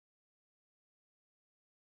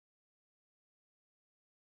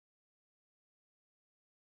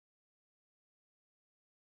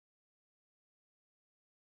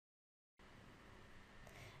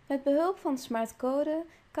Met behulp van SmartCode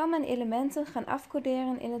kan men elementen gaan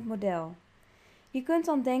afcoderen in het model. Je kunt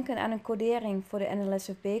dan denken aan een codering voor de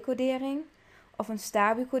NLSFP-codering, of een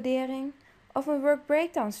STABU-codering, of een Work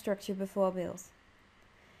Breakdown Structure bijvoorbeeld.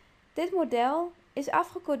 Dit model is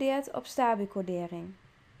afgecodeerd op STABU-codering.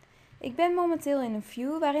 Ik ben momenteel in een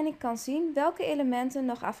view waarin ik kan zien welke elementen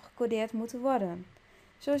nog afgecodeerd moeten worden.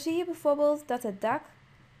 Zo zie je bijvoorbeeld dat het dak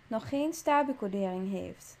nog geen STABU-codering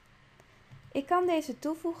heeft. Ik kan deze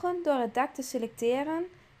toevoegen door het dak te selecteren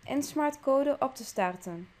en SmartCode op te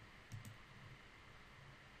starten.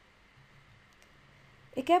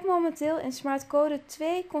 Ik heb momenteel in SmartCode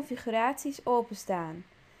twee configuraties openstaan.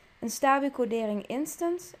 Een STABU-codering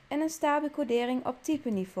instant en een STABU-codering op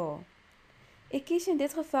typeniveau. Ik kies in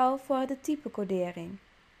dit geval voor de typecodering.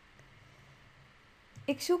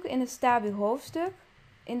 Ik zoek in het STABU-hoofdstuk,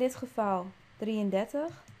 in dit geval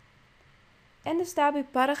 33, en de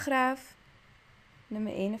STABU-paragraaf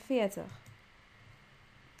nummer 41.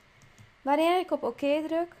 Wanneer ik op OK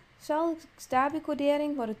druk, zal de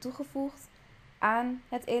STABU-codering worden toegevoegd aan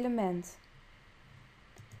het element.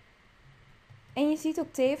 En je ziet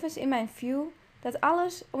ook tevens in mijn view dat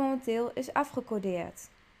alles momenteel is afgecodeerd.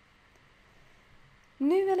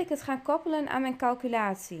 Nu wil ik het gaan koppelen aan mijn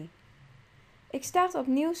calculatie. Ik start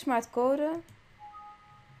opnieuw SmartCode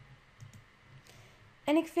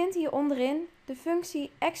en ik vind hier onderin de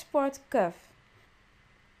functie Export Curve.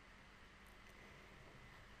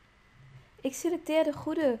 Ik selecteer de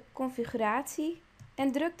goede configuratie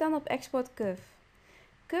en druk dan op Export Curve.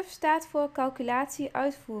 Curve staat voor calculatie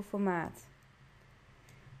uitvoerformaat.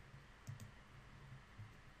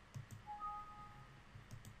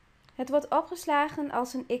 Het wordt opgeslagen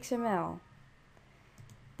als een XML.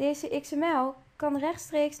 Deze XML kan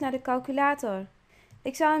rechtstreeks naar de calculator.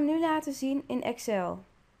 Ik zal hem nu laten zien in Excel.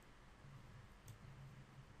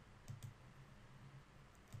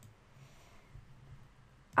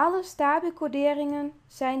 Alle STABU-coderingen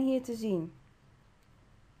zijn hier te zien.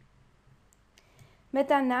 Met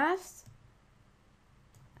daarnaast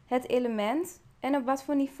het element en op wat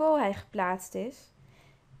voor niveau hij geplaatst is.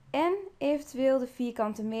 En eventueel de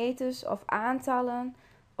vierkante meters of aantallen,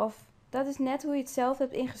 of dat is net hoe je het zelf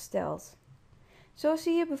hebt ingesteld. Zo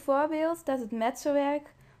zie je bijvoorbeeld dat het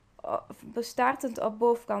metselwerk, startend op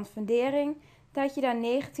bovenkant fundering, dat je daar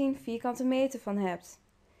 19 vierkante meter van hebt.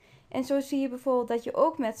 En zo zie je bijvoorbeeld dat je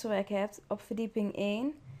ook metselwerk hebt op verdieping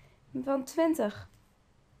 1 van 20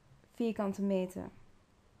 vierkante meter.